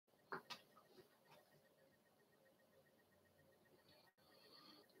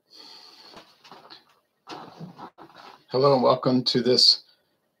Hello and welcome to this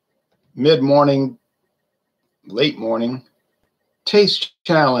mid-morning, late morning taste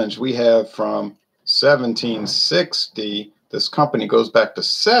challenge we have from 1760. This company goes back to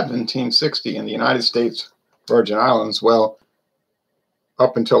 1760 in the United States Virgin Islands. Well,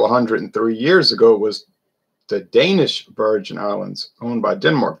 up until 103 years ago, it was the Danish Virgin Islands, owned by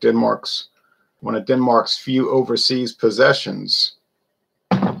Denmark. Denmark's one of Denmark's few overseas possessions,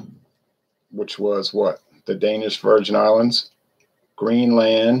 which was what? The Danish Virgin Islands,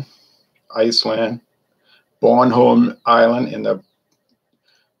 Greenland, Iceland, Bornholm Island in the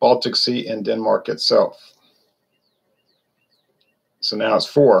Baltic Sea, and Denmark itself. So now it's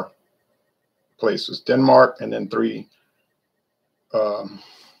 4 places, Denmark, and then 3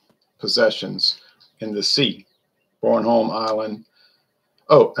 possessions in the sea, Bornholm Island.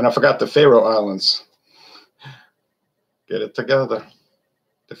 Oh, and I forgot the Faroe Islands. Get it together.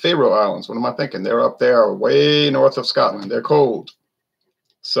 The Faroe Islands, what am I thinking? They're up there way north of Scotland. They're cold.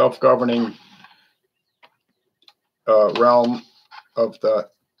 Self-governing realm of the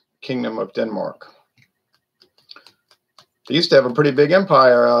Kingdom of Denmark. They used to have a pretty big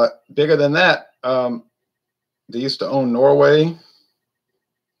empire, bigger than that. They used to own Norway.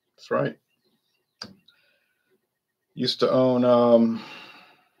 That's right. Used to own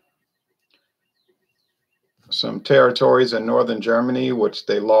some territories in northern Germany, which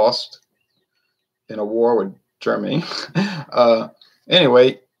they lost in a war with Germany.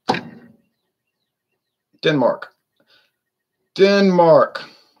 Anyway, Denmark. They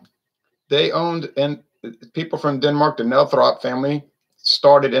owned, and people from Denmark, the Nelthrop family,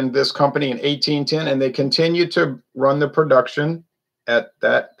 started in this company in 1810, and they continued to run the production at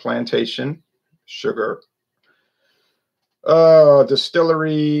that plantation, sugar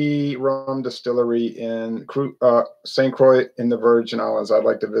distillery, rum distillery in St. Croix in the Virgin Islands. I'd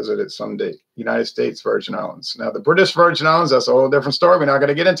like to visit it someday. United States Virgin Islands. Now, the British Virgin Islands, that's a whole different story. We're not going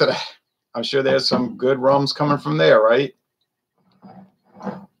to get into that. I'm sure there's some good rums coming from there, right?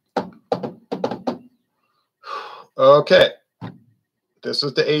 Okay. This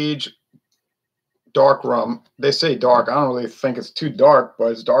is the age dark rum. They say dark. I don't really think it's too dark,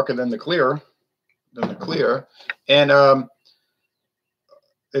 but it's darker than the clear. And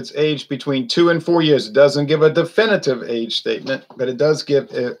it's aged between 2 and 4 years. It doesn't give a definitive age statement, but it does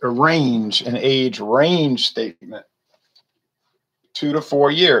give a range, an age range statement. 2 to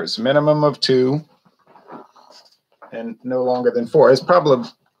 4 years, minimum of 2 and no longer than 4. It's probably,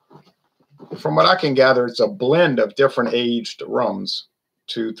 from what I can gather, it's a blend of different aged rums,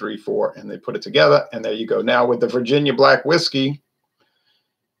 2, 3, 4, and they put it together, and there you go. Now with the Virginia Black Whiskey,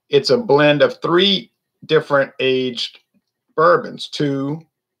 it's a blend of 3 different aged bourbons, 2,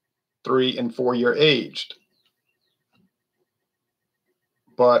 3, and 4 year aged.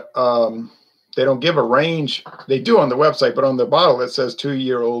 But they don't give a range. They do on the website, but on the bottle it says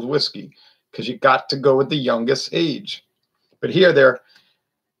 2-year-old whiskey because you got to go with the youngest age. But here they're,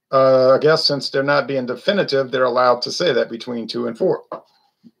 I guess since they're not being definitive, they're allowed to say that between 2 and 4.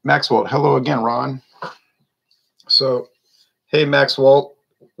 Maxwell, hello again, Ron. So, hey, Maxwell.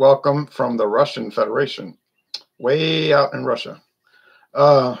 Welcome from the Russian Federation, way out in Russia.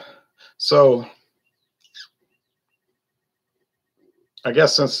 So I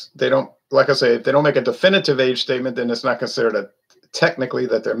guess since they don't, like I say, if they don't make a definitive age statement, then it's not considered technically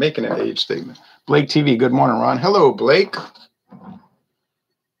that they're making an age statement. Blake TV, good morning, Ron. Hello, Blake.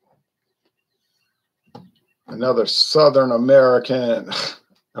 Another Southern American,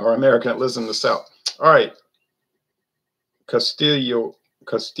 or American that lives in the South. All right. Castillo,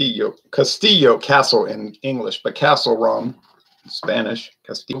 Castle in English, but Castle rum, Spanish,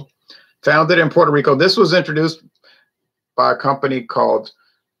 Castillo. Founded in Puerto Rico. This was introduced by a company called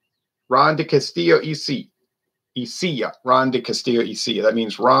Ron de Castillo Isilla. Ron de Castillo Isilla. That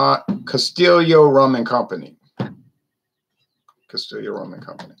means Castillo Rum and Company. Castillo Rum and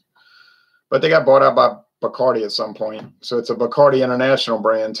Company. But they got bought out by Bacardi at some point. So it's a Bacardi International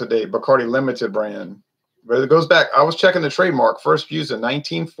brand today, Bacardi Limited brand. But it goes back. I was checking the trademark. First used in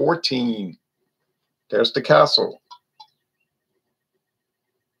 1914. There's the castle.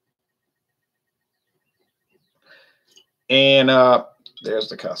 And there's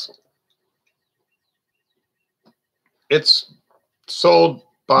the castle. It's sold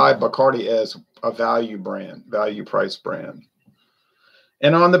by Bacardi as a value brand, value price brand.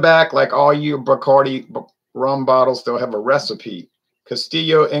 And on the back, like all you Bacardi rum bottles, they'll have a recipe.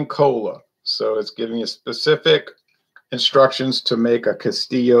 Castillo and Cola. So it's giving you specific instructions to make a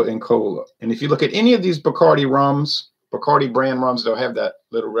Castillo and Cola. And if you look at any of these Bacardi rums, Bacardi brand rums, they'll have that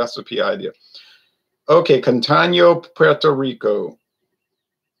little recipe idea. Okay, Castillo, Puerto Rico.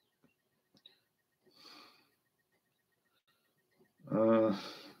 Uh,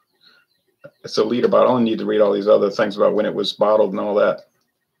 it's a lead about, I don't need to read all these other things about when it was bottled and all that.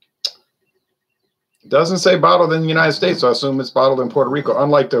 It doesn't say bottled in the United States, so I assume it's bottled in Puerto Rico,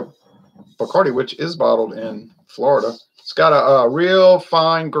 unlike the Bacardi, which is bottled in Florida. It's got a real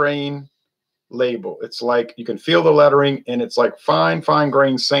fine grain label. It's like you can feel the lettering, and it's like fine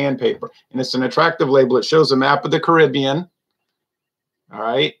grain sandpaper. And it's an attractive label. It shows a map of the Caribbean. All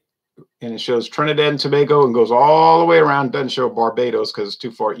right. And it shows Trinidad and Tobago and goes all the way around. It doesn't show Barbados because it's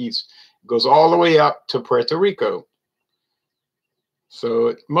too far east. It goes all the way up to Puerto Rico.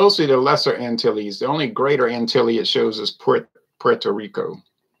 So mostly the Lesser Antilles. The only greater Antille it shows is Puerto Rico.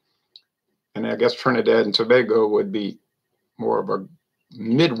 And I guess Trinidad and Tobago would be more of a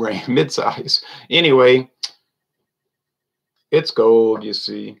mid-range, mid-size. Anyway, it's gold, you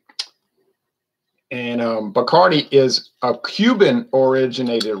see. And Bacardi is a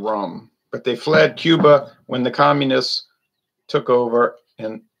Cuban-originated rum, but they fled Cuba when the communists took over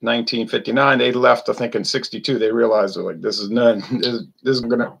in 1959. They left, I think, in '62. They realized they're like, this is none. This is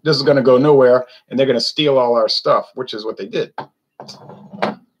gonna go nowhere, and they're gonna steal all our stuff, which is what they did.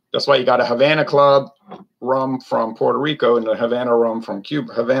 That's why you got a Havana Club rum from Puerto Rico and the Havana rum from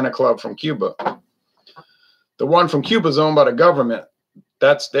Cuba, Havana Club from Cuba. The one from Cuba is owned by the government.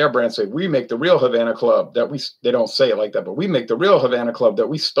 That's their brand. Say, we make the real Havana Club that they don't say it like that, but we make the real Havana Club that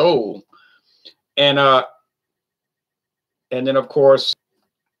we stole. And then of course,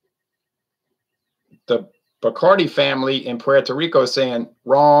 the Bacardi family in Puerto Rico is saying,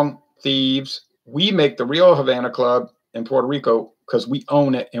 wrong, thieves. We make the real Havana Club in Puerto Rico because we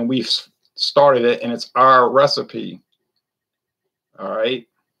own it and we've started it and it's our recipe. All right.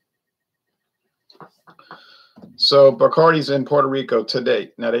 So Bacardi's in Puerto Rico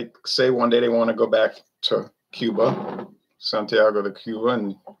today. Now they say one day they want to go back to Cuba, Santiago de Cuba,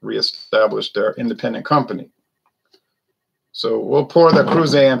 and reestablish their independent company. So we'll pour the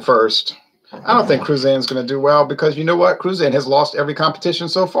Cruzan first. I don't think Cruzan's going to do well because you know what? Cruzan has lost every competition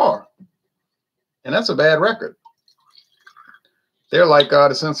so far. And that's a bad record. They're like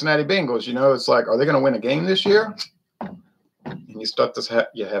the Cincinnati Bengals. You know, it's like, are they going to win a game this year? And you start to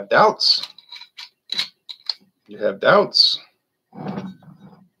you have doubts. You have doubts.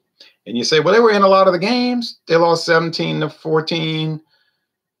 And you say, well, they were in a lot of the games. They lost 17-14,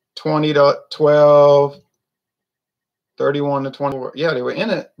 20-12, 31-24. Yeah, they were in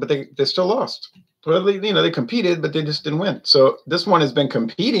it, but they still lost. Well, they competed, but they just didn't win. So this one has been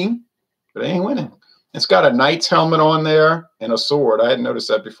competing, but they ain't winning. It's got a knight's helmet on there and a sword. I hadn't noticed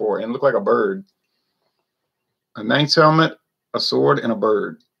that before. And it looked like a bird. A knight's helmet, a sword, and a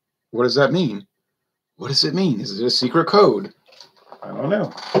bird. What does that mean? What does it mean? Is it a secret code? I don't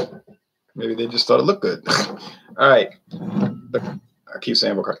know. Maybe they just thought it looked good. All right. I keep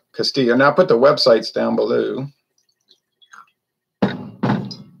saying Castillo. Now put the websites down below.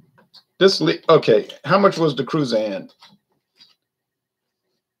 Okay. How much was the Cruzan?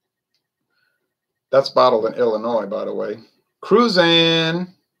 That's bottled in Illinois, by the way.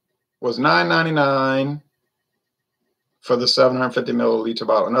 Cruzan was $9.99 for the 750 milliliter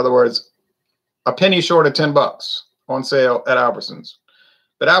bottle. In other words, a penny short of $10 on sale at Albertsons.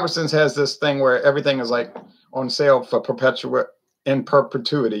 But Albertsons has this thing where everything is like on sale for in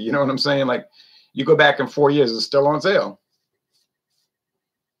perpetuity. You know what I'm saying? Like you go back in 4 years, it's still on sale.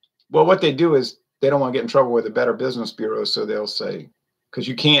 Well, what they do is they don't want to get in trouble with the Better Business Bureau, so they'll say, because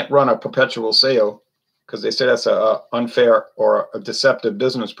you can't run a perpetual sale, because they say that's a unfair or a deceptive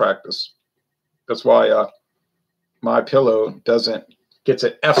business practice. That's why My Pillow gets an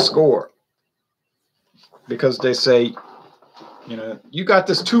F score, because they say, you know, you got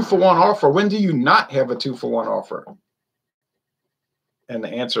this 2-for-1 offer. When do you not have a 2-for-1 offer? And the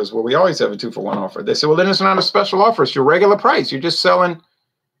answer is, well, we always have a 2-for-1 offer. They say, well, then it's not a special offer. It's your regular price. You're just selling.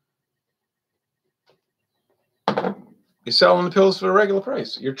 You're selling the pills for the regular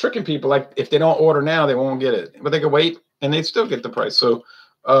price. You're tricking people. Like if they don't order now, they won't get it, but they can wait and they still get the price. So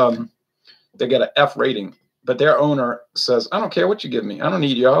they get an F rating, but their owner says, I don't care what you give me. I don't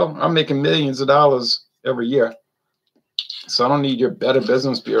need y'all. I'm making millions of dollars every year. So I don't need your Better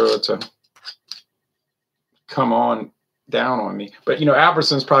Business Bureau to come on down on me. But, you know,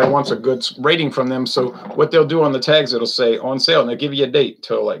 Albertsons probably wants a good rating from them. So what they'll do on the tags, it'll say on sale, and they'll give you a date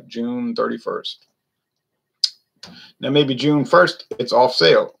till like June 31st. Now, maybe June 1st, it's off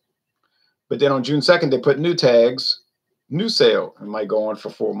sale. But then on June 2nd, they put new tags, new sale. It might go on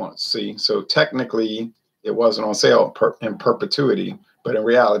for 4 months. See, so technically it wasn't on sale in perpetuity, but in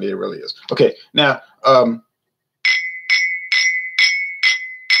reality, it really is. Okay, now,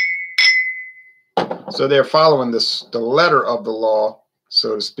 so they're following the letter of the law,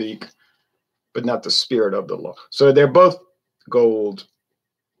 so to speak, but not the spirit of the law. So they're both Gold.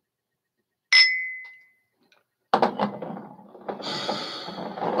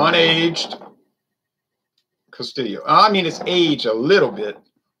 Unaged Castillo. I mean, it's aged a little bit.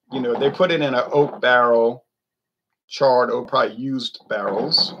 You know, they put it in an oak barrel, charred oak, probably used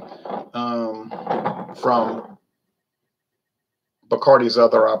barrels from Bacardi's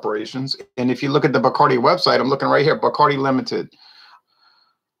other operations. And if you look at the Bacardi website, I'm looking right here, Bacardi Limited.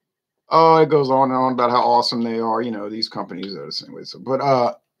 Oh, it goes on and on about how awesome they are. You know, these companies are the same way. So, but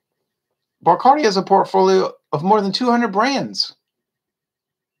Bacardi has a portfolio of more than 200 brands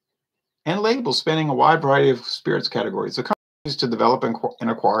and labels spanning a wide variety of spirits categories. The company is to develop and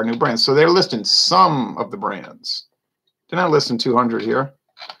acquire new brands. So they're listing some of the brands. They're not listing 200 here.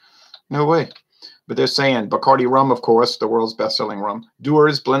 No way. But they're saying Bacardi rum, of course, the world's best-selling rum.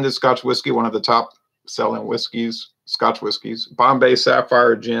 Dewar's blended Scotch whiskey, one of the top-selling whiskeys, Scotch whiskeys. Bombay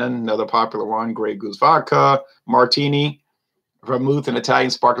Sapphire Gin, another popular one. Grey Goose Vodka, Martini, vermouth, and Italian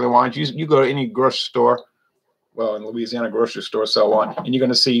sparkling wines. You go to any grocery store, well, in Louisiana, grocery store sell one, and you're going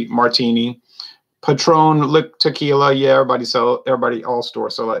to see Martini. Patron tequila, yeah, everybody, all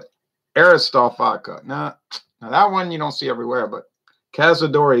stores sell it. Aristotle vodka. Now that one you don't see everywhere, but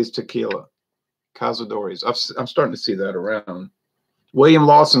Cazadores tequila. Cazadores. I'm starting to see that around. William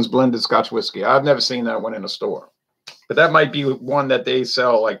Lawson's blended Scotch whiskey. I've never seen that one in a store. But that might be one that they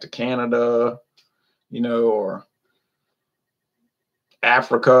sell like to Canada, you know, or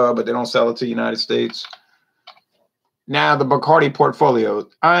Africa, but they don't sell it to the United States. Now, the Bacardi portfolio.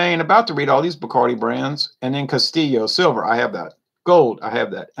 I ain't about to read all these Bacardi brands. And then Castillo, silver, I have that. Gold, I have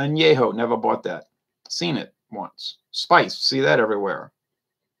that. Añejo, never bought that. Seen it once. Spice, see that everywhere.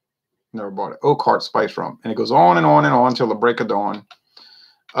 Never bought it. Oak Heart Spice rum. And it goes on and on and on until the break of dawn.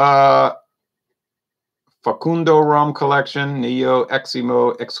 Facundo rum collection, Neo,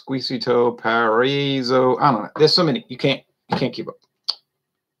 Eximo, Exquisito, Paraiso. I don't know. There's so many. You can't keep up.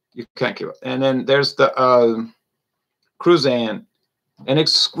 You can't keep up. And then there's the Cruzan, an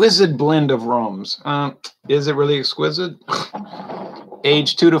exquisite blend of rums. Is it really exquisite?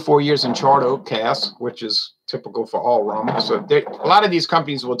 Aged 2 to 4 years in charred oak casks, which is typical for all rum. So a lot of these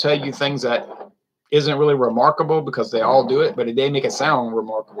companies will tell you things that isn't really remarkable because they all do it, but they make it sound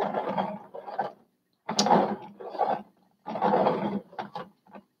remarkable.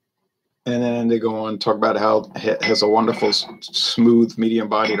 And then they go on to talk about how it has a wonderful, smooth,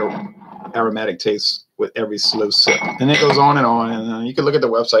 medium-bodied, aromatic taste with every slow sip. And it goes on, and you can look at the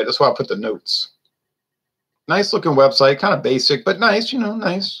website. That's why I put the notes. Nice looking website, kind of basic, but nice, you know,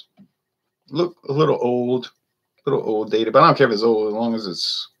 nice. Look a little old dated, but I don't care if it's old as long as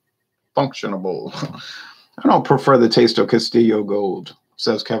it's functionable. I don't prefer the taste of Castillo Gold,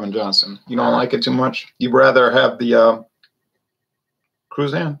 says Kevin Johnson. You don't like it too much? You'd rather have the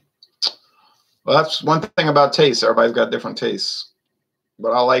Cruzan? Well, that's one thing about taste. Everybody's got different tastes.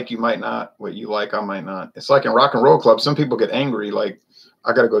 What I like, you might not. What you like, I might not. It's like in rock and roll clubs. Some people get angry, like,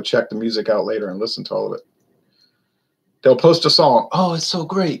 I got to go check the music out later and listen to all of it. They'll post a song. Oh, it's so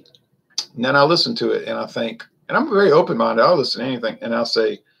great. And then I'll listen to it, and I think, and I'm very open-minded. I'll listen to anything, and I'll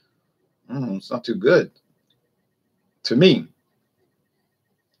say, it's not too good. To me,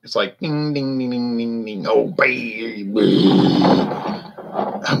 it's like, ding, ding, ding, ding, ding, ding. Oh, baby,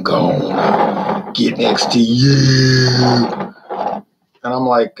 I'm gonna get next to you. And I'm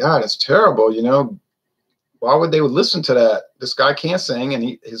like, God, it's terrible, you know. Why would they listen to that? This guy can't sing,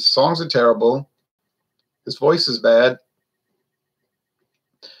 and his songs are terrible. His voice is bad.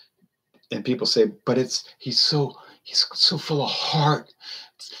 And people say, but he's so full of heart.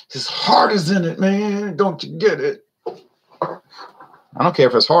 His heart is in it, man. Don't you get it? I don't care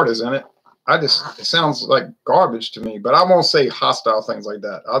if his heart is in it. It sounds like garbage to me, but I won't say hostile things like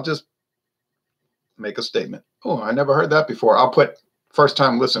that. I'll just make a statement. Oh, I never heard that before. I'll put first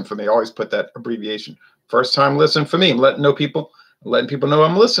time listen for me. I always put that abbreviation. First time listen for me. I'm letting people know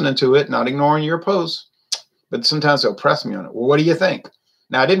I'm listening to it, not ignoring your posts. But sometimes they'll press me on it. Well, what do you think?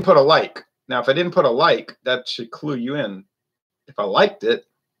 Now, I didn't put a like. Now, if I didn't put a like, that should clue you in. If I liked it,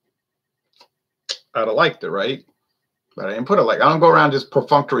 I'd have liked it, right? But I didn't put a like. I don't go around just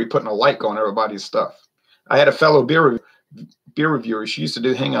perfunctory putting a like on everybody's stuff. I had a fellow beer reviewer. She used to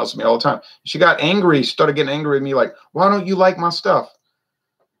do hangouts with me all the time. She got angry, started getting angry at me like, why don't you like my stuff?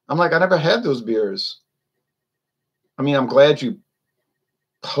 I'm like, I never had those beers. I mean, I'm glad you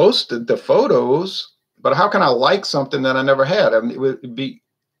posted the photos, but how can I like something that I never had? I mean,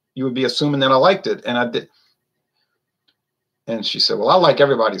 you would be assuming that I liked it, and I did. And she said, well, I like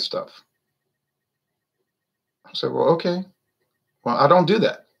everybody's stuff. I said, well, okay. Well, I don't do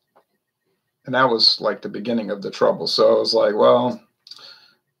that. And that was like the beginning of the trouble. So I was like, well,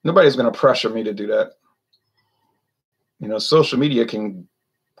 nobody's going to pressure me to do that. You know, social media can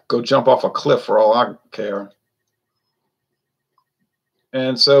go jump off a cliff for all I care.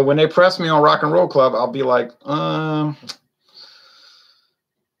 And so when they press me on Rock and Roll Club, I'll be like,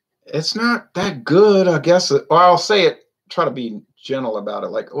 it's not that good, I guess. Or I'll say it, try to be gentle about it.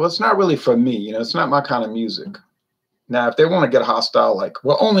 Like, well, it's not really for me. You know, it's not my kind of music. Now, if they want to get hostile, like,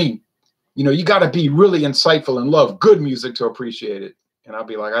 well, only, you know, you got to be really insightful and love good music to appreciate it. And I'll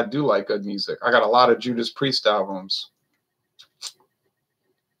be like, I do like good music. I got a lot of Judas Priest albums.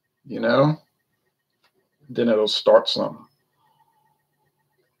 You know? Then it'll start something.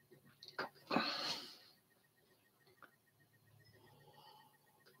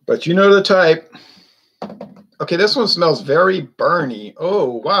 But you know the type. Okay, this one smells very burny. Oh,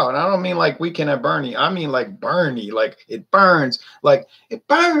 wow. And I don't mean like Weekend at Bernie. I mean like burny. Like it burns. Like it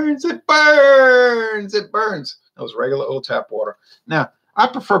burns. It burns. It burns. That was regular old tap water. Now, I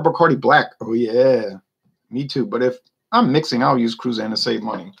prefer Bacardi Black. Oh, yeah. Me too. But if I'm mixing, I'll use Cruzan to save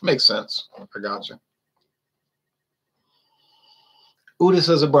money. Makes sense. I gotcha. Ooh, this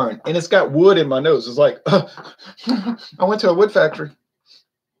is a burn. And it's got wood in my nose. It's like, I went to a wood factory.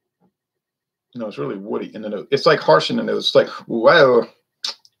 No, it's really woody in the nose. It's like harsh in the nose. It's like, wow.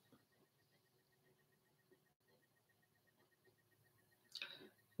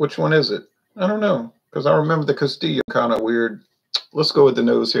 Which one is it? I don't know. Because I remember the Castillo kind of weird. Let's go with the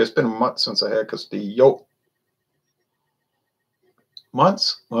nose here. It's been a month since I had Castillo.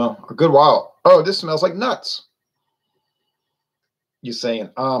 Months? Well, a good while. Oh, this smells like nuts. You're saying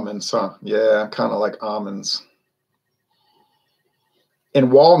almonds, huh? Yeah, kind of like almonds. And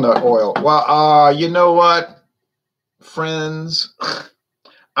walnut oil. Well, you know what, friends?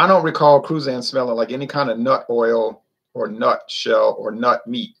 I don't recall Cruzan smelling like any kind of nut oil or nut shell or nut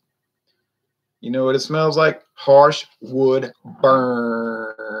meat. You know what it smells like? Harsh wood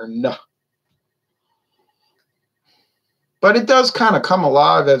burn. But it does kind of come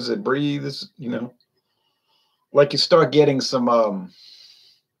alive as it breathes, you know. Like you start getting some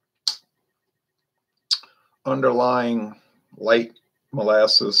underlying light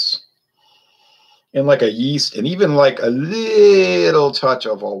molasses and like a yeast and even like a little touch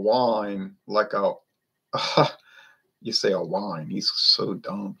of a wine, like you say a wine. He's so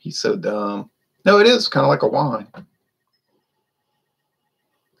dumb. He's so dumb. No, it is kind of like a wine.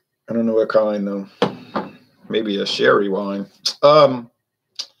 I don't know what kind though. Maybe a sherry wine.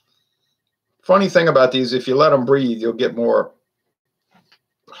 Funny thing about these, if you let them breathe, you'll get more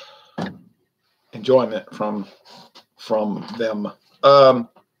enjoyment from them.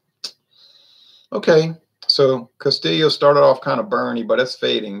 Okay, so Castillo started off kind of burny, but it's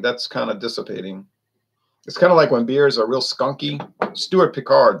fading. That's kind of dissipating. It's kind of like when beers are real skunky. Stuart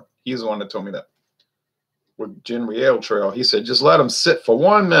Picard, he's the one that told me that. With Gin Riel Trail, he said, just let them sit for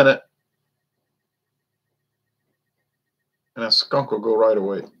 1 minute and that skunk will go right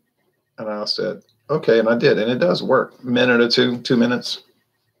away. And I said, okay, and I did, and it does work. A minute or two, 2 minutes.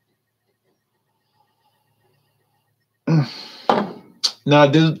 Now,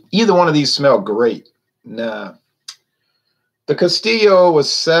 do either one of these smell great? Nah. The Castillo was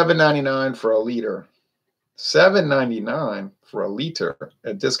 $7.99 for a liter. $7.99 for a liter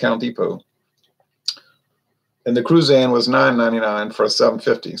at Discount Depot. And the Cruzan was $9.99 for a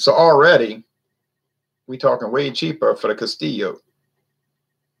 $7.50. So already, we talking way cheaper for the Castillo.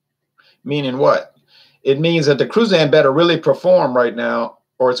 Meaning what? It means that the Cruzan better really perform right now,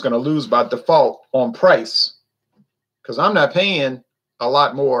 or it's going to lose by default on price. Because I'm not paying a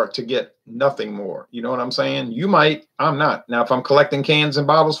lot more to get nothing more. You know what I'm saying? You might. I'm not. Now, if I'm collecting cans and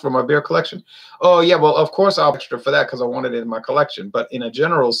bottles for my beer collection, oh, yeah, well, of course I'll pay extra for that because I want it in my collection. But in a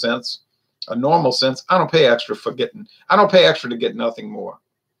general sense, a normal sense, I don't pay extra for getting. I don't pay extra to get nothing more.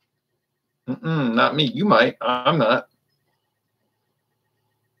 Not me. You might. I'm not.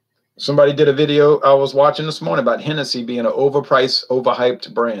 Somebody did a video I was watching this morning about Hennessy being an overpriced,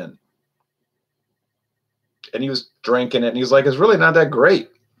 overhyped brand. And he was drinking it, and he was like, it's really not that great.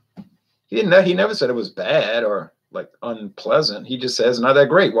 He never said it was bad or like unpleasant. He just says not that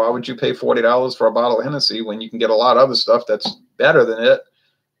great. Why would you pay $40 for a bottle of Hennessy when you can get a lot of other stuff that's better than it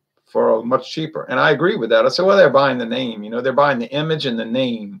for much cheaper? And I agree with that. I said, well, they're buying the name. You know, they're buying the image and the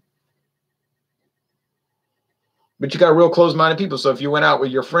name. But you got real close-minded people. So if you went out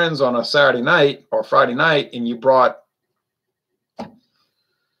with your friends on a Saturday night or Friday night and you brought,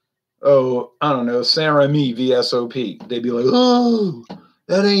 oh, I don't know, Saint Remy VSOP, they'd be like, oh,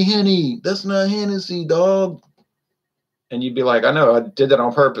 that ain't Henny. That's not Hennessy, dog. And you'd be like, I know, I did that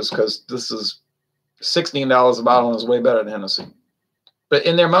on purpose because this is $16 a bottle and is way better than Hennessy. But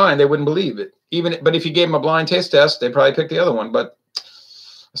in their mind, they wouldn't believe it. But if you gave them a blind taste test, they'd probably pick the other one. But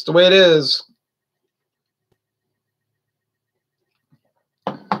that's the way it is.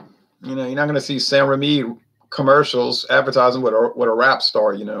 You know, you're not going to see San Remy commercials advertising with a rap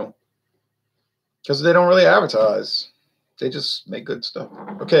star, you know, because they don't really advertise. They just make good stuff.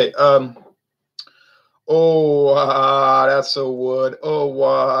 Okay. Oh, that's so wood. Oh,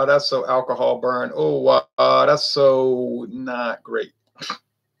 wow, that's so alcohol burn. Oh, wow, that's so not great.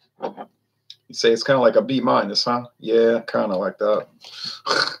 You say it's kind of like a B minus, huh? Yeah, kind of like that.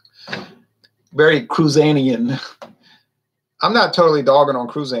 Very Cruzanian. I'm not totally dogging on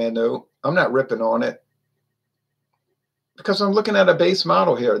Cruzan, though. I'm not ripping on it because I'm looking at a base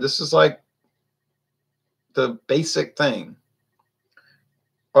model here. This is like the basic thing.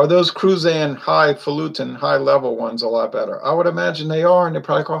 Are those Cruzan highfalutin, high-level ones a lot better? I would imagine they are, and they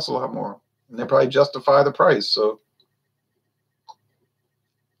probably cost a lot more. And they probably justify the price. So,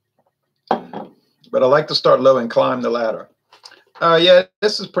 but I like to start low and climb the ladder. Yeah,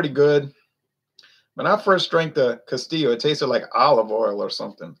 this is pretty good. When I first drank the Castillo, it tasted like olive oil or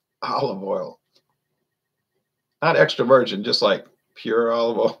something. Olive oil. Not extra virgin, just like pure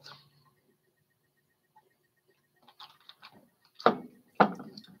olive oil.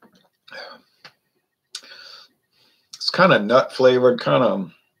 It's kind of nut flavored, kind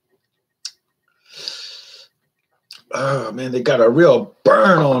of. Oh, man, they got a real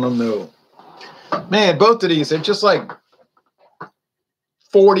burn on them, though. Man, both of these, they're just like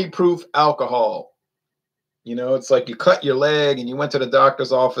 40 proof alcohol. You know, it's like you cut your leg and you went to the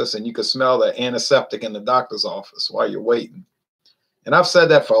doctor's office and you could smell the antiseptic in the doctor's office while you're waiting. And I've said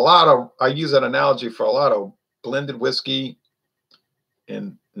that for a lot of, I use that analogy for a lot of blended whiskey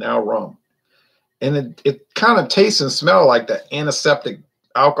and now rum. And it kind of tastes and smells like the antiseptic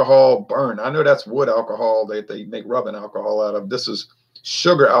alcohol burn. I know that's wood alcohol that they make rubbing alcohol out of. This is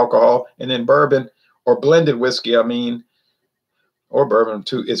sugar alcohol, and then bourbon or blended whiskey, I mean, or bourbon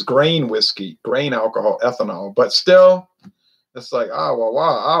too, is grain whiskey, grain alcohol, ethanol. But still, it's like, ah, wow,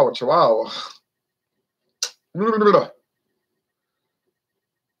 wow, ouch, wow.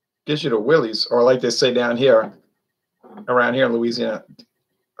 Gives you the willies, or like they say down here, around here in Louisiana,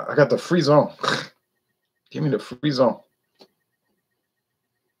 I got the frisson. Give me the frisson.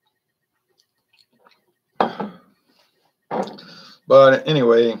 But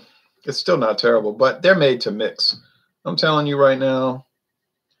anyway, it's still not terrible, but they're made to mix. I'm telling you right now,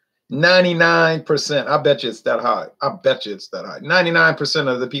 99%, I bet you it's that high. I bet you it's that high. 99%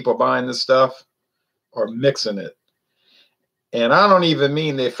 of the people buying this stuff are mixing it. And I don't even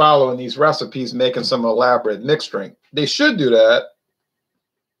mean they following these recipes, making some elaborate mixed drink. They should do that,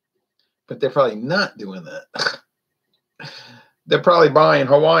 but they're probably not doing that. They're probably buying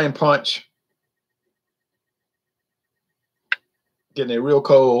Hawaiian Punch, getting it real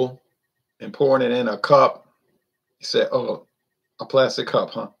cold and pouring it in a cup. You say, oh, a plastic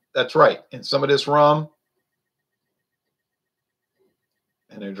cup, huh? That's right. And some of this rum,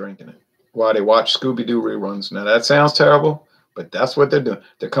 and they're drinking it while they watch Scooby-Doo reruns. Now, that sounds terrible, but that's what they're doing.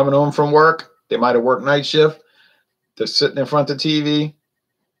 They're coming home from work. They might have worked night shift. They're sitting in front of the TV,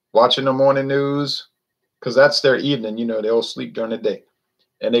 watching the morning news, because that's their evening. You know, they'll sleep during the day.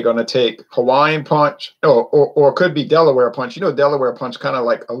 And they're going to take Hawaiian Punch, or it could be Delaware Punch. You know, Delaware Punch, kind of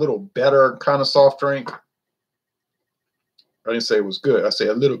like a little better kind of soft drink. I didn't say it was good. I say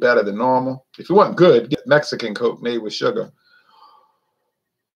a little better than normal. If you want good, get Mexican Coke made with sugar.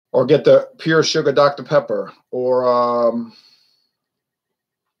 Or get the pure sugar Dr. Pepper. Or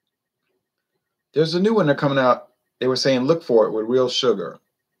there's a new one that's coming out. They were saying look for it with real sugar.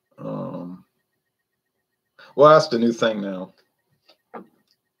 Well, that's the new thing now.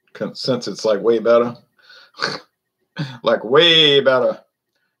 Since it's like way better. Like way better.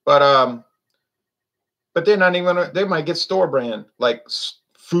 But they're not even gonna, they might get store brand like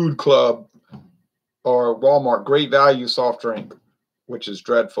Food Club or Walmart Great Value soft drink, which is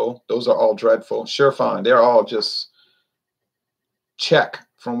dreadful. Those are all dreadful. Sure, fine. They're all just check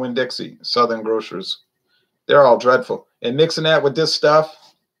from Winn-Dixie, Southern Grocers. They're all dreadful. And mixing that with this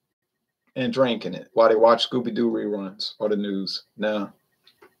stuff and drinking it while they watch Scooby-Doo reruns or the news. Now,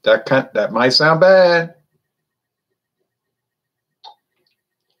 that might sound bad.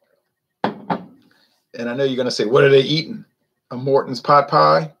 And I know you're going to say, what are they eating? A Morton's pot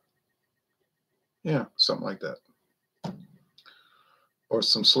pie? Yeah, something like that. Or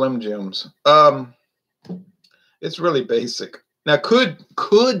some Slim Jims. It's really basic. Now, could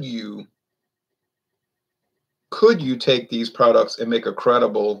you take these products and make a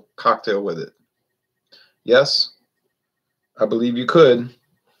credible cocktail with it? Yes, I believe you could.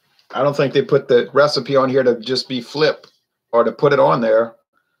 I don't think they put the recipe on here to just be flip or to put it on there.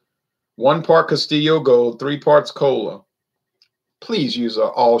 1 part Castillo Gold, 3 parts cola. Please use an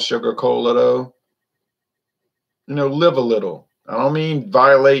all sugar cola though. You know, live a little. I don't mean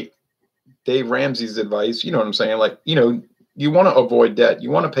violate Dave Ramsey's advice. You know what I'm saying? Like, you know, you want to avoid debt.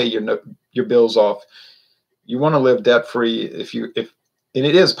 You want to pay your bills off. You want to live debt free and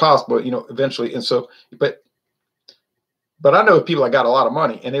it is possible, you know, eventually. And so, but I know people that got a lot of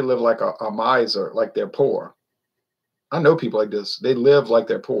money and they live like a miser, like they're poor. I know people like this. They live like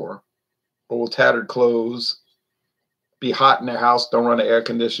they're poor. Old tattered clothes, be hot in their house, don't run the air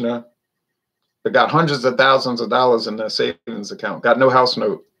conditioner. They got hundreds of thousands of dollars in their savings account, got no house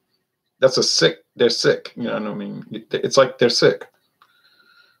note. They're sick. You know what I mean? It's like they're sick.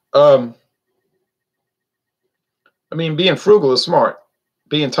 I mean, being frugal is smart.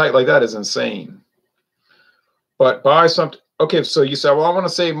 Being tight like that is insane. But buy something. Okay, so you say, well, I want to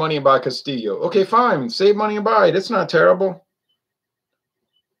save money and buy Castillo. Okay, fine. Save money and buy it. It's not terrible.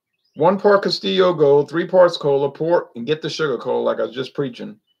 1 part Castillo Gold, 3 parts cola. Pour and get the sugar cola like I was just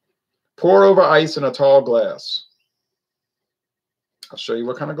preaching. Pour over ice in a tall glass. I'll show you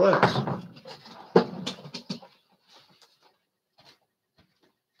what kind of glass.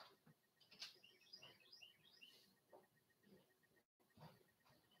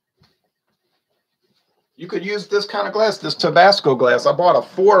 You could use this kind of glass, this Tabasco glass. I bought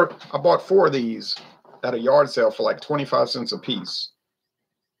 4 of these at a yard sale for like 25 cents a piece.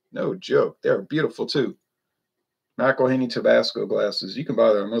 No joke. They're beautiful too. McElhaney Tabasco glasses. You can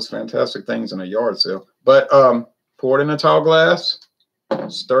buy the most fantastic things in a yard sale. But pour it in a tall glass,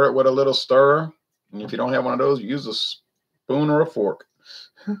 stir it with a little stirrer. And if you don't have one of those, use a spoon or a fork.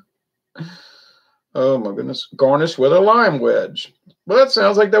 Oh my goodness. Garnish with a lime wedge. Well, that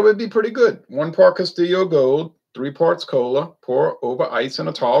sounds like that would be pretty good. 1 part Castillo Gold, 3 parts cola, pour over ice in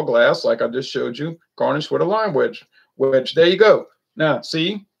a tall glass like I just showed you. Garnish with a lime wedge. There you go. Now,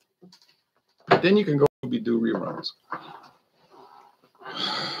 see? Then you can go do reruns.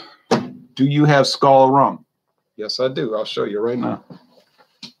 Do you have Skull rum? Yes, I do. I'll show you right now.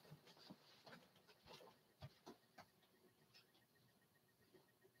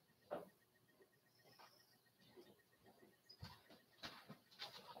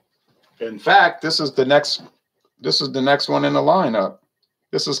 In fact, this is the next one in the lineup.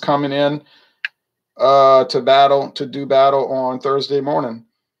 This is coming in to do battle on Thursday morning,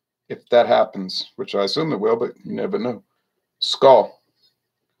 if that happens, which I assume it will, but you never know. Skull.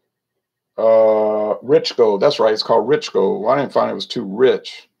 Rich Gold. That's right. It's called Rich Gold. Well, I didn't find it was too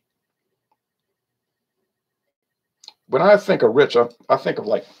rich. When I think of rich, I think of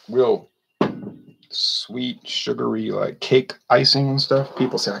like real sweet, sugary, like cake icing and stuff.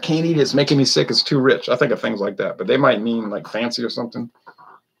 People say, I can't eat it. It's making me sick. It's too rich. I think of things like that, but they might mean like fancy or something.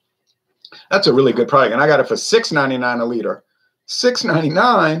 That's a really good product. And I got it for $6.99 a liter.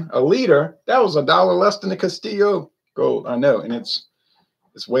 $6.99 a liter. That was $1 less than the Castillo Gold. I know. And it's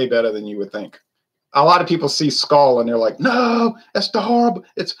way better than you would think. A lot of people see Skull and they're like, no, that's the horrible.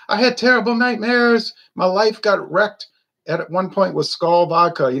 I had terrible nightmares. My life got wrecked at one point with Skull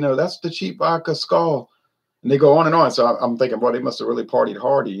vodka. You know, that's the cheap vodka, Skull. And they go on and on. So I'm thinking, boy, they must have really partied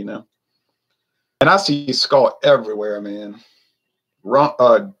hardy, you know. And I see Skull everywhere, man.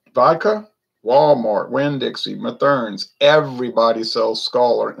 Vodka, Walmart, Winn-Dixie, Mathern's. Everybody sells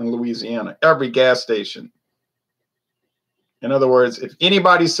Skull in Louisiana. Every gas station. In other words, if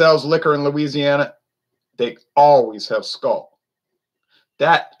anybody sells liquor in Louisiana, they always have Skull.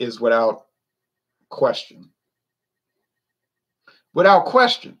 That is without question. Without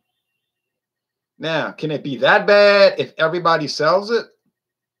question. Now, can it be that bad if everybody sells it?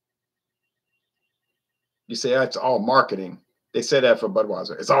 You say, it's all marketing. They say that for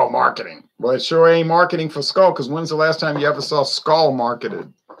Budweiser. It's all marketing. Well, it sure ain't marketing for Skull, because when's the last time you ever saw Skull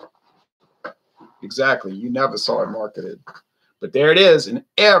marketed? Exactly. You never saw it marketed. But there it is in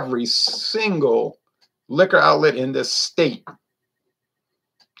every single liquor outlet in this state.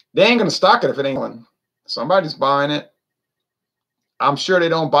 They ain't going to stock it if it ain't one. Somebody's buying it. I'm sure they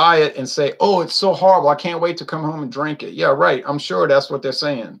don't buy it and say, oh, it's so horrible. I can't wait to come home and drink it. Yeah, right. I'm sure that's what they're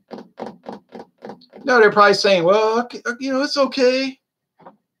saying. No, they're probably saying, well, you know, it's okay.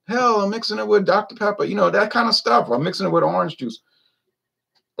 Hell, I'm mixing it with Dr. Pepper. You know, that kind of stuff. I'm mixing it with orange juice.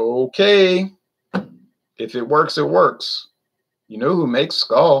 Okay. If it works, it works. You know who makes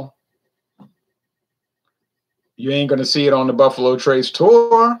Skull. You ain't going to see it on the Buffalo Trace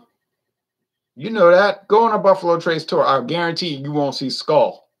tour. You know that. Go on a Buffalo Trace tour. I guarantee you won't see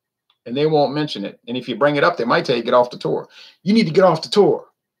Skull. And they won't mention it. And if you bring it up, they might tell you get off the tour. You need to get off the tour.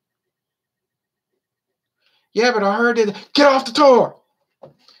 Yeah, but I heard it. Get off the tour.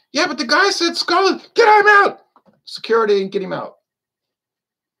 Yeah, but the guy said Skull. Get him out. Security didn't get him out.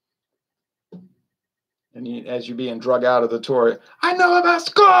 And as you're being drug out of the tour, I know about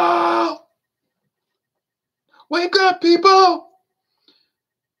Skull. Wake up, people.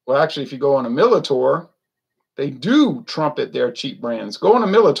 Well, actually, if you go on a Militor, they do trumpet their cheap brands. Go on a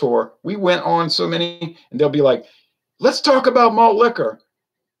Militor. We went on so many, and they'll be like, let's talk about malt liquor.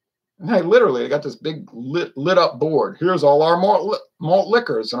 And they literally, they got this big lit up board. Here's all our malt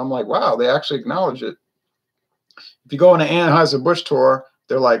liquors. And I'm like, wow, they actually acknowledge it. If you go on an Anheuser-Busch tour,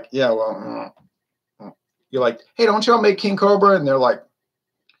 they're like, yeah, well, you're like, hey, don't y'all make King Cobra? And they're like,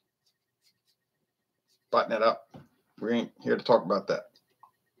 button it up. We ain't here to talk about that.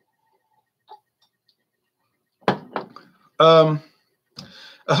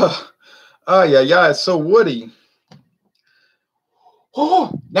 Yeah, it's so woody.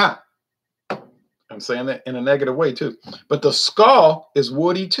 Oh, now I'm saying that in a negative way too. But the skull is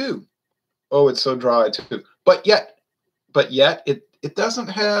woody too. Oh, it's so dry too. But yet it doesn't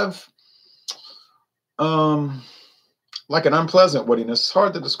have like an unpleasant woodiness. It's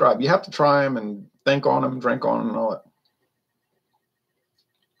hard to describe. You have to try them and think on them, drink on them, and all that.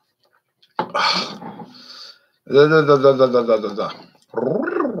 I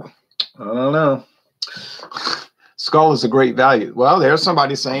don't know. Skull is a great value. Well, there's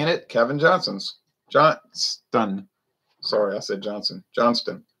somebody saying it. Kevin Johnston. Sorry, I said Johnson.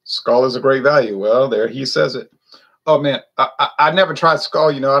 Johnston. Skull is a great value. Well, there he says it. Oh man, I never tried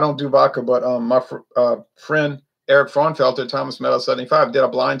Skull. You know, I don't do vodka, but my friend Eric Fraunfelter, Thomas Meadow 75, did a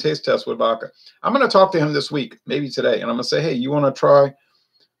blind taste test with vodka. I'm going to talk to him this week, maybe today, and I'm going to say, hey, you want to try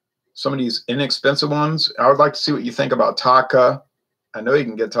some of these inexpensive ones? I would like to see what you think about Taka. I know you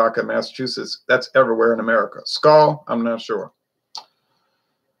can get Taka in Massachusetts. That's everywhere in America. Skull, I'm not sure.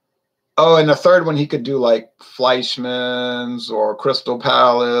 Oh, and the third one, he could do like Fleischmann's or Crystal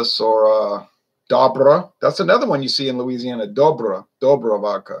Palace or Dobra. That's another one you see in Louisiana. Dobra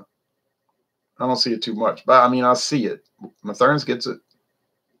vodka. I don't see it too much, but I mean, I see it. Mathern's gets it.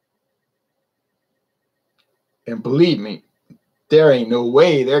 And believe me, there ain't no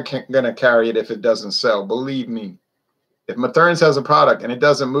way they're going to carry it if it doesn't sell. Believe me. If Mathern's has a product and it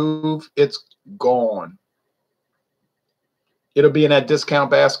doesn't move, it's gone. It'll be in that discount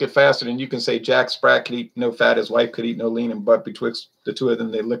basket faster than you can say Jack Spratt could eat no fat, his wife could eat no lean, and but betwixt the two of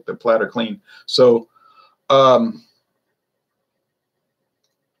them, they lick the platter clean. So,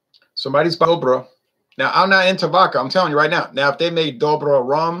 somebody's Dobra. Now, I'm not into vodka. I'm telling you right now. Now, if they made Dobra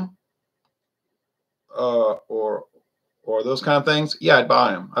rum or those kind of things, yeah, I'd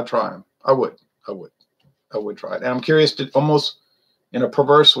buy them. I'd try them. I would try it. And I'm curious to, almost in a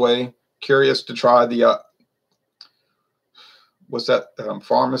perverse way, curious to try the, what's that,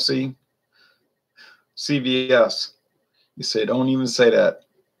 pharmacy? CVS. You say, don't even say that.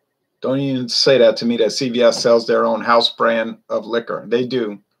 Don't even say that to me, that CVS sells their own house brand of liquor. They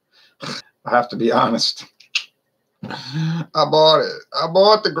do. I have to be honest. I bought it. I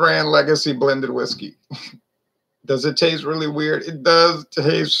bought the Grand Legacy blended whiskey. Does it taste really weird? It does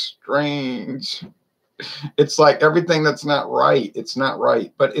taste strange. It's like everything that's not right. It's not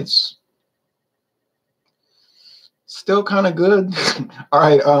right, but it's still kind of good. All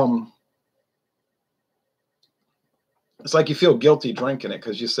right. It's like you feel guilty drinking it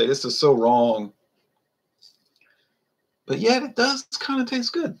because you say, this is so wrong. But yet it does kind of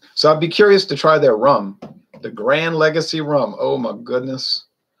taste good. So I'd be curious to try their rum, the Grand Legacy rum. Oh my goodness.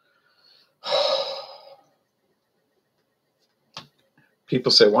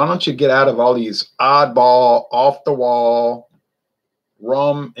 People say, why don't you get out of all these oddball, off-the-wall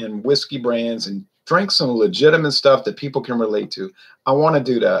rum and whiskey brands and drink some legitimate stuff that people can relate to? I want to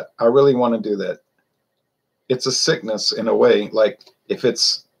do that. I really want to do that. It's a sickness in a way. Like, if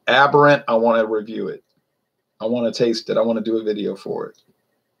it's aberrant, I want to review it. I want to taste it. I want to do a video for it.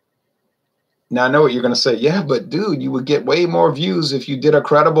 Now, I know what you're going to say. Yeah, but dude, you would get way more views if you did a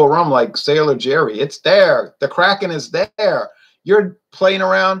credible rum like Sailor Jerry. It's there. The Kraken is there. You're playing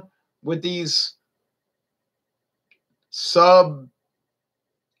around with these sub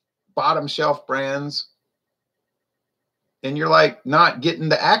bottom shelf brands, and you're like not getting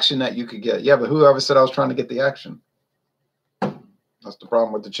the action that you could get. Yeah, but whoever said I was trying to get the action? That's the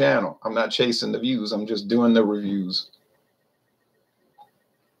problem with the channel. I'm not chasing the views. I'm just doing the reviews.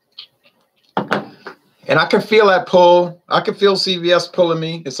 And I can feel that pull. I can feel CVS pulling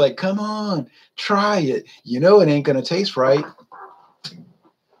me. It's like, come on, try it. You know it ain't going to taste right.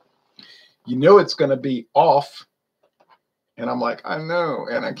 You know it's going to be off. And I'm like, I know,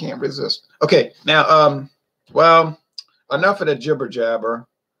 and I can't resist. Okay, now, well, enough of the jibber jabber.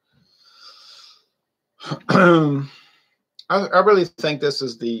 I really think this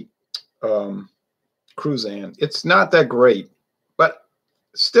is the Cruzan. It's not that great, but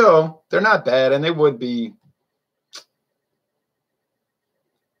still, they're not bad, and they would be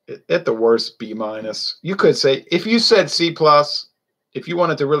at the worst B-. You could say, if you said C+, if you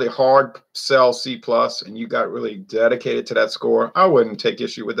wanted to really hard sell C plus and you got really dedicated to that score, I wouldn't take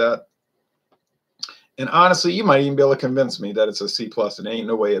issue with that. And honestly, you might even be able to convince me that it's a C plus. It ain't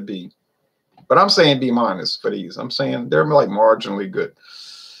no way a B. But I'm saying B minus for these. I'm saying they're like marginally good.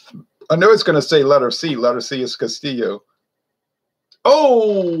 I know it's going to say letter C. Letter C is Castillo.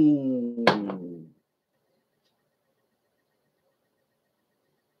 Oh!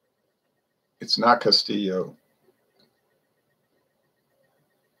 It's not Castillo.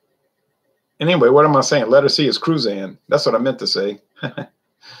 Anyway, what am I saying? Letter C is Cruzan. That's what I meant to say.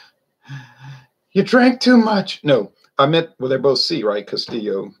 You drank too much. No, I meant, well, they're both C, right?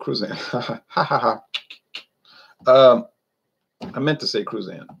 Castillo, Cruzan. Ha ha ha. I meant to say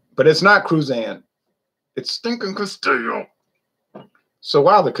Cruzan, but it's not Cruzan. It's stinking Castillo. So,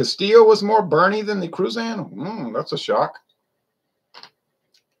 wow, the Castillo was more Bernie than the Cruzan? That's a shock.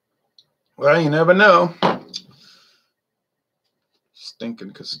 Well, you never know.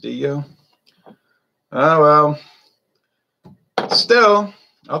 Stinking Castillo. Oh, well. Still,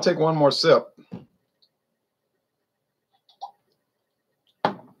 I'll take one more sip.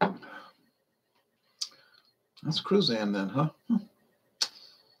 That's Cruzan then, huh?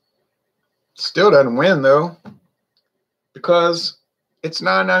 Still doesn't win, though, because it's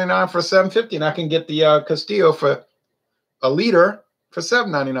 $9.99 for $7.50, and I can get the Castillo for a liter for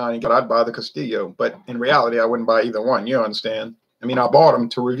 $7.99. I'd buy the Castillo, but in reality, I wouldn't buy either one. You understand? I mean, I bought them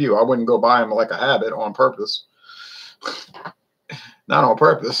to review. I wouldn't go buy them like a habit on purpose. Not on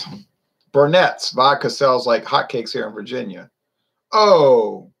purpose. Burnett's vodka sells like hotcakes here in Virginia.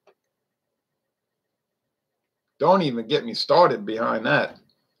 Oh, don't even get me started behind that.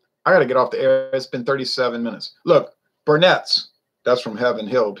 I got to get off the air. It's been 37 minutes. Look, Burnett's. That's from Heaven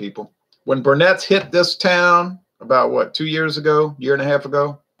Hill, people. When Burnett's hit this town about, what, 2 years ago, year and a half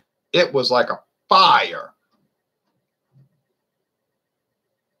ago, it was like a fire.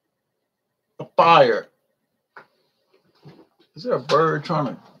 A fire. Is there a bird trying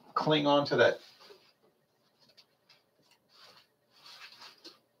to cling on to that?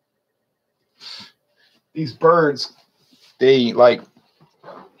 These birds, they like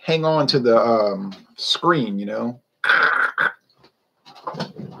hang on to the screen, you know.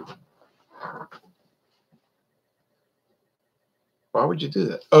 Why would you do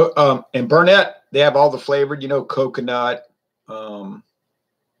that? Oh, and Burnett, they have all the flavored, you know, coconut,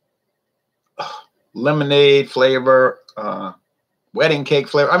 lemonade flavor, wedding cake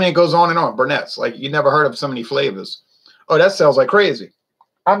flavor. I mean, it goes on and on. Burnett's, like, you never heard of so many flavors. Oh, that sounds like crazy.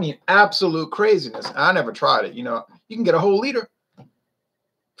 I mean, absolute craziness. I never tried it. You know, you can get a whole liter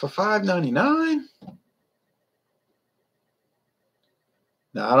for $5.99.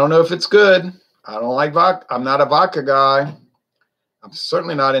 Now, I don't know if it's good. I don't like vodka. I'm not a vodka guy. I'm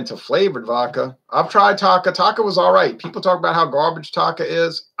certainly not into flavored vodka. I've tried Taka. Taka was all right. People talk about how garbage Taka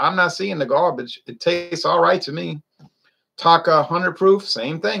is. I'm not seeing the garbage. It tastes all right to me. Taka 100 proof,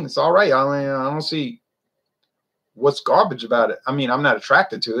 same thing. It's all right. I mean, I don't see what's garbage about it. I mean, I'm not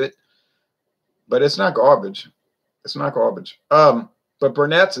attracted to it, but it's not garbage. It's not garbage. But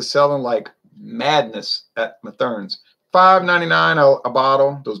Burnett's is selling like madness at Mathern's. $5.99 a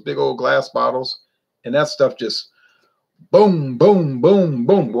bottle, those big old glass bottles, and that stuff just boom, boom, boom,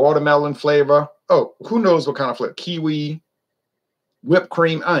 boom. Watermelon flavor. Oh, who knows what kind of flavor? Kiwi, whipped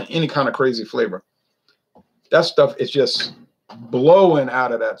cream, any kind of crazy flavor. That stuff is just blowing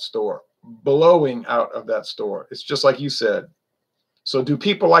out of that store. Blowing out of that store. It's just like you said. So do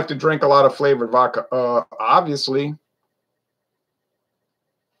people like to drink a lot of flavored vodka? Obviously.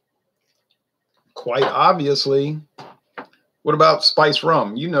 Quite obviously. What about spice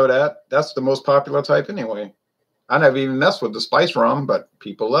rum? You know that. That's the most popular type anyway. I never even messed with the spice rum, but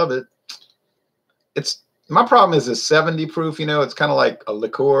people love it. It's my problem is it's 70 proof, you know, it's kind of like a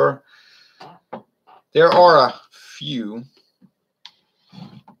liqueur. There are a few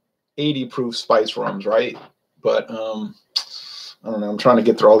 80 proof spice rums, right? But I don't know. I'm trying to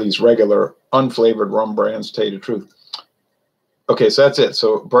get through all these regular unflavored rum brands, to tell you the truth. Okay, so that's it.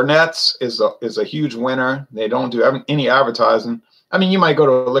 So Burnett's is a huge winner. They don't do any advertising. I mean, you might go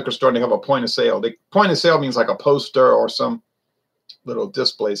to a liquor store and they have a point of sale. The point of sale means like a poster or some little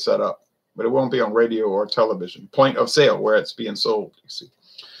display set up, but it won't be on radio or television. Point of sale, where it's being sold, you see.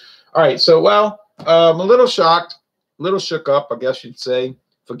 All right, so, well, I'm a little shocked, a little shook up, I guess you'd say,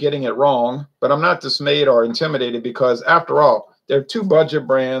 for getting it wrong, but I'm not dismayed or intimidated because, after all, they're two budget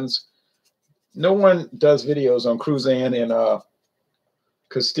brands. No one does videos on Cruzan and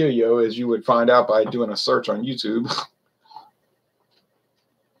Castillo, as you would find out by doing a search on YouTube.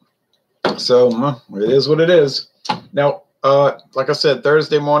 So it is what it is. Now, like I said,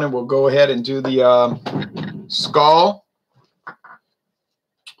 Thursday morning, we'll go ahead and do the skull.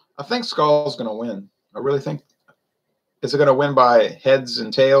 I think Skull's going to win. I really think. Is it going to win by heads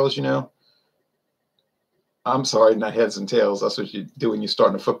and tails, you know? I'm sorry, not heads and tails. That's what you do when you start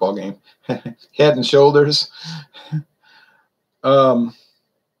in a football game. Head and shoulders. No.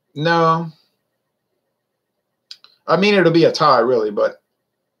 I mean, it'll be a tie, really, but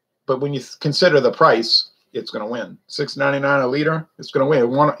when you consider the price, it's going to win. $6.99 a liter. It's going to win.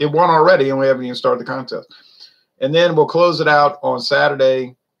 It won already, and we haven't even started the contest. And then we'll close it out on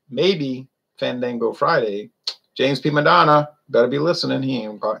Saturday, maybe Fandango Friday. James P. Madonna, better be listening. He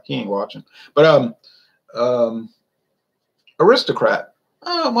ain't watching. But Aristocrat.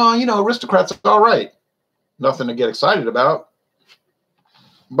 Oh, well, you know, Aristocrat's all right. Nothing to get excited about.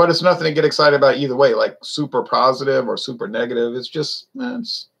 But it's nothing to get excited about either way, like super positive or super negative. It's just,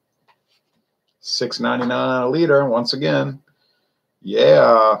 it's $6.99 a liter once again.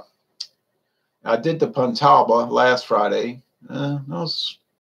 Yeah. I did the Puntalba last Friday. That was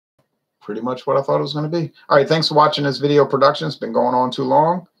pretty much what I thought it was going to be. All right, thanks for watching this video production. It's been going on too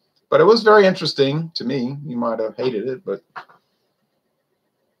long, but it was very interesting to me. You might have hated it, but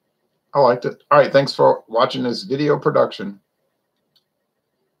I liked it. All right, thanks for watching this video production.